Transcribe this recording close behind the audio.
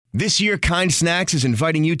This year, Kind Snacks is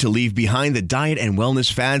inviting you to leave behind the diet and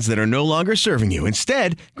wellness fads that are no longer serving you.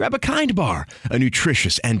 Instead, grab a Kind Bar, a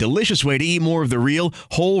nutritious and delicious way to eat more of the real,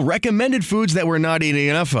 whole, recommended foods that we're not eating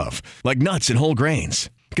enough of, like nuts and whole grains.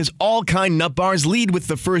 Because all Kind nut bars lead with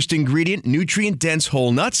the first ingredient, nutrient-dense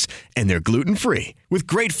whole nuts, and they're gluten-free. With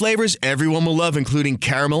great flavors everyone will love, including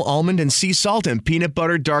caramel, almond, and sea salt, and peanut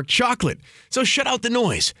butter dark chocolate. So shut out the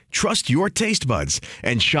noise, trust your taste buds,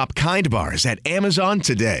 and shop Kind bars at Amazon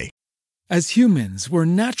today. As humans, we're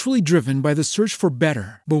naturally driven by the search for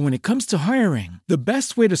better. But when it comes to hiring, the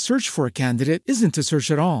best way to search for a candidate isn't to search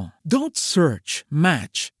at all. Don't search,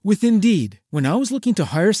 match with Indeed. When I was looking to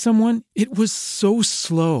hire someone, it was so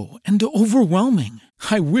slow and overwhelming.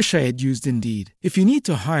 I wish I had used Indeed. If you need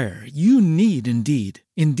to hire, you need Indeed.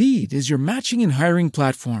 Indeed is your matching and hiring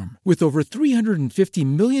platform with over 350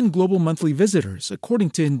 million global monthly visitors,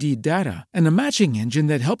 according to Indeed data, and a matching engine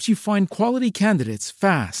that helps you find quality candidates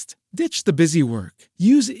fast. Ditch the busy work.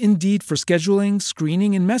 Use Indeed for scheduling,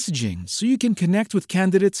 screening, and messaging so you can connect with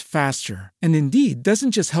candidates faster. And Indeed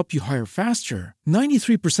doesn't just help you hire faster.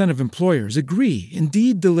 93% of employers agree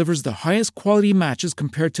Indeed delivers the highest quality matches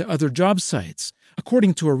compared to other job sites,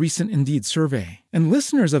 according to a recent Indeed survey. And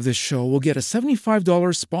listeners of this show will get a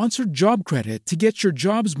 $75 sponsored job credit to get your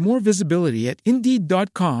jobs more visibility at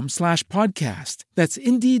Indeed.com/podcast. That's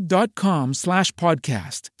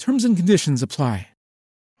Indeed.com/podcast. Terms and conditions apply.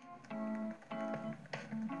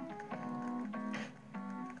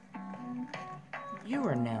 You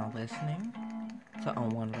are now listening to On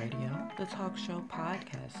One Radio, the talk show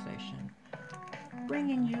podcast station,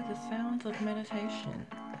 bringing you the sounds of meditation.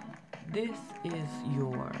 This is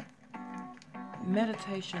your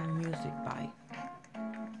Meditation Music Bite.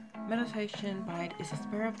 Meditation Bite is a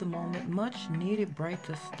spur of the moment, much needed break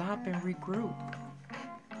to stop and regroup.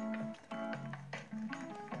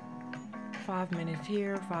 5 minutes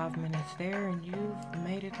here, 5 minutes there, and you've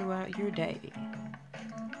made it throughout your day.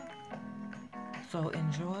 So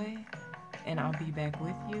enjoy, and I'll be back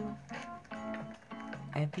with you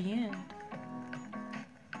at the end.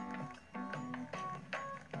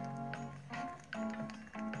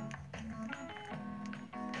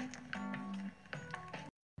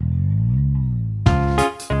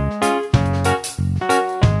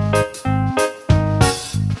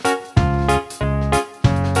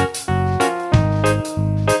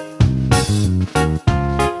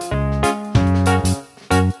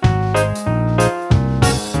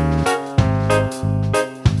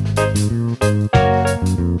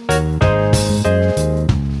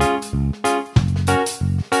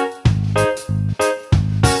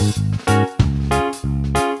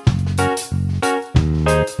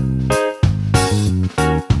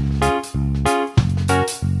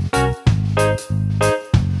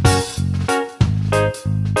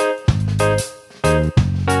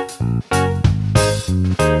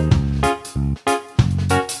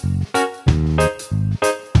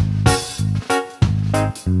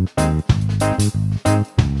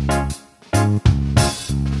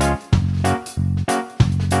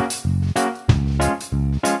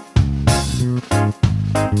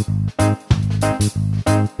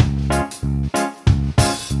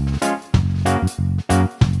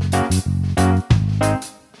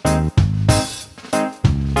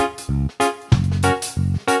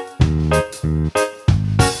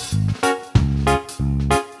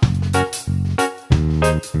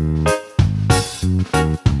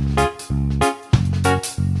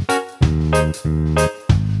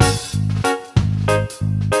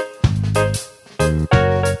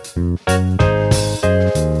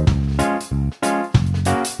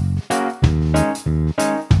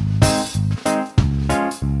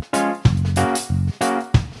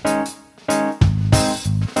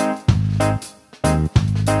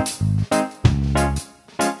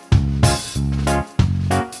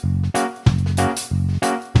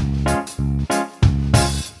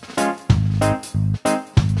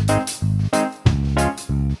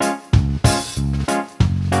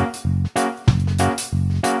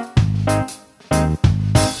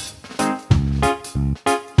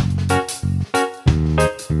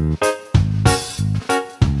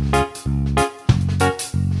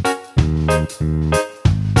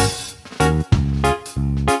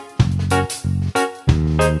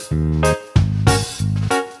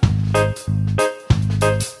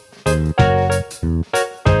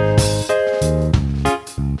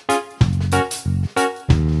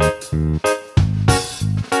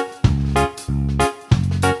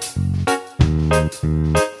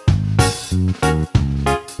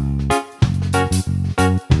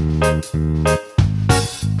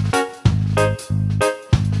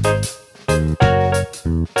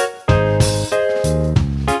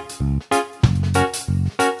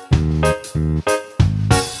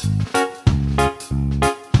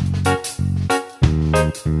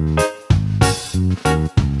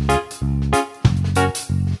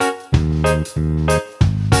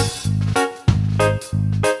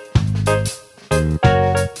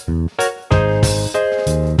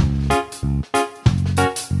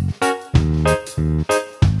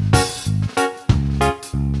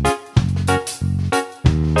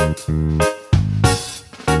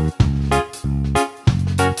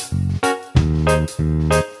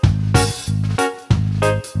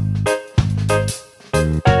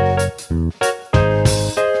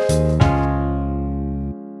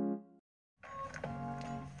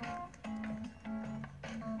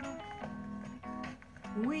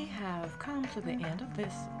 We have come to the end of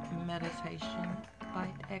this meditation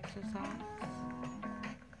bite exercise.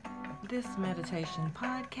 This meditation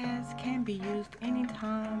podcast can be used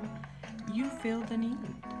anytime you feel the need.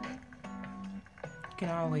 You can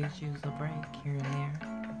always use a break here and there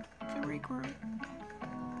to regroup,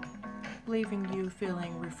 leaving you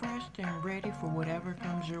feeling refreshed and ready for whatever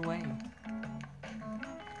comes your way.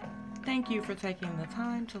 Thank you for taking the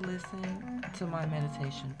time to listen to my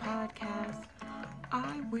meditation podcast.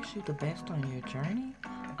 I wish you the best on your journey.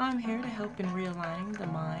 I'm here to help in realigning the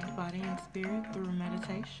mind, body, and spirit through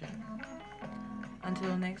meditation.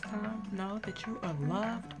 Until next time, know that you are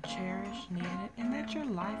loved, cherished, needed, and that your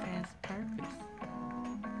life has purpose.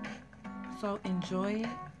 So enjoy it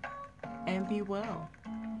and be well.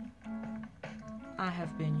 I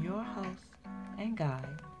have been your host and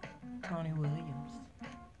guide, Tony Williams.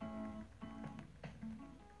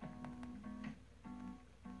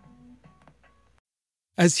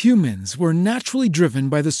 As humans, we're naturally driven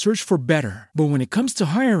by the search for better. But when it comes to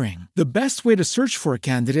hiring, the best way to search for a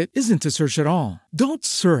candidate isn't to search at all. Don't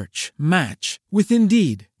search, match with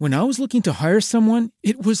Indeed. When I was looking to hire someone,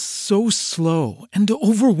 it was so slow and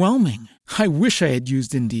overwhelming. I wish I had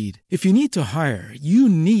used Indeed. If you need to hire, you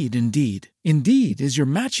need Indeed. Indeed is your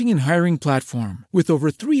matching and hiring platform with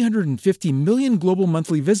over 350 million global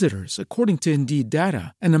monthly visitors, according to Indeed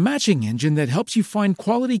data, and a matching engine that helps you find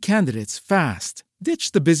quality candidates fast.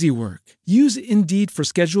 Ditch the busy work. Use Indeed for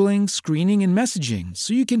scheduling, screening, and messaging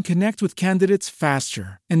so you can connect with candidates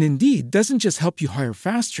faster. And Indeed doesn't just help you hire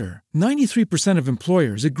faster. 93% of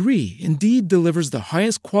employers agree Indeed delivers the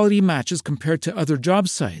highest quality matches compared to other job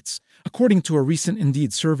sites, according to a recent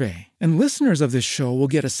Indeed survey. And listeners of this show will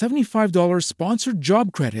get a $75 sponsored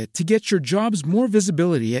job credit to get your jobs more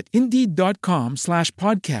visibility at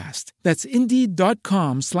Indeed.com/podcast. That's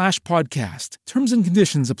Indeed.com/podcast. Terms and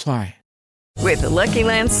conditions apply. With the Lucky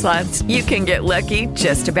Land Slots, you can get lucky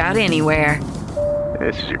just about anywhere.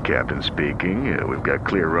 This is your captain speaking. We've got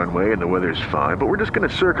clear runway and the weather's fine, but we're just going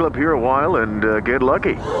to circle up here a while and get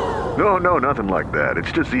lucky. No, nothing like that.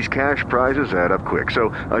 It's just these cash prizes add up quick.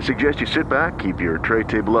 So I suggest you sit back, keep your tray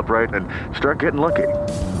table upright, and start getting lucky.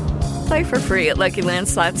 Play for free at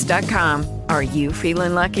LuckyLandSlots.com. Are you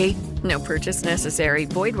feeling lucky? No purchase necessary.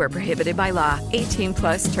 Void where prohibited by law.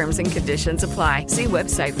 18+ terms and conditions apply. See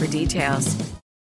website for details.